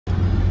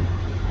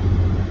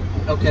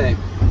Okay,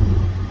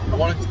 I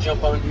wanted to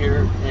jump on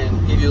here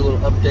and give you a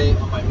little update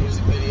on my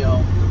music video.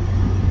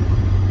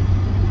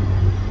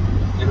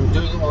 And I'm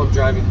doing it while I'm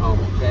driving home,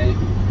 okay?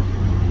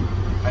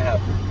 I have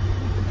a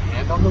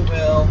hand on the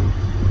wheel.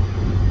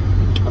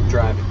 I'm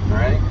driving,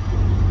 alright?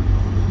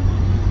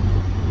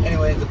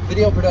 Anyway, the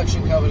video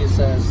production company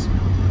says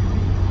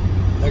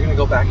they're going to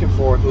go back and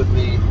forth with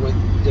me with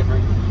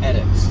different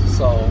edits.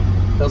 So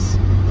they'll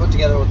put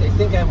together what they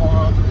think I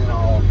want, and then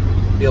I'll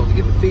be able to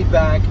give them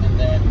feedback, and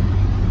then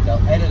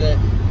they'll edit it,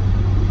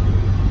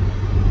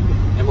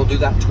 and we'll do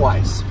that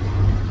twice.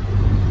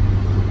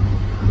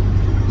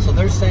 So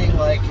they're saying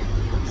like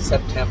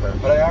September,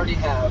 but I already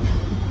have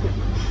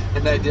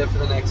an idea for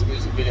the next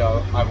music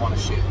video I want to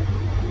shoot.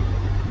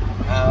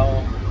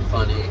 How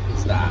funny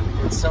is that?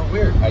 It's so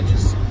weird. I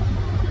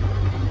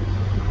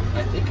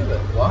think of it.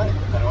 Why?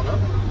 I don't know.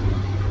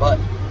 But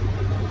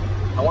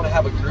I want to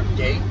have a group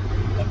date,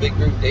 a big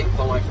group date with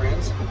all my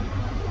friends,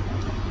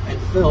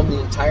 and film the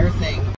entire thing